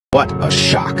What a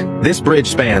shock! This bridge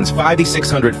spans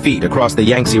 5,600 feet across the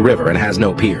Yangtze River and has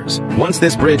no piers. Once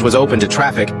this bridge was open to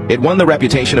traffic, it won the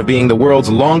reputation of being the world's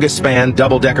longest span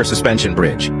double-decker suspension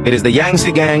bridge. It is the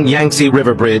Yangtze-Gang Yangtze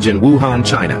River Bridge in Wuhan,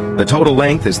 China. The total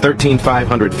length is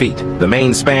 13,500 feet. The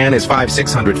main span is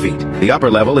 5,600 feet. The upper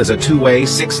level is a two-way,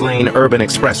 6-lane urban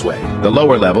expressway. The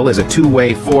lower level is a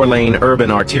two-way, 4-lane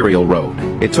urban arterial road.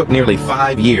 It took nearly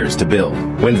 5 years to build.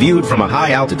 When viewed from a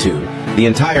high altitude, the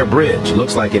entire bridge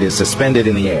looks like it is suspended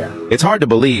in the air. It's hard to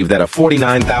believe that a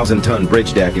 49,000-ton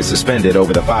bridge deck is suspended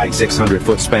over the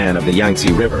 5,600-foot span of the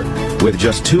Yangtze River, with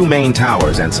just 2 main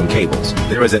towers and some cables.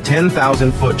 There is a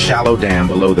 10,000-foot shallow dam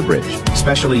below the bridge,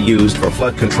 specially used for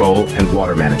flood control and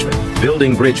water management.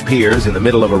 Building bridge piers in the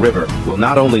middle of a river will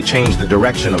not only change the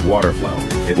direction of water flow,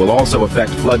 it will also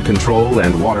affect flood control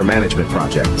and water management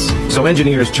projects. So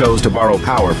engineers chose to borrow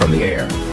power from the air.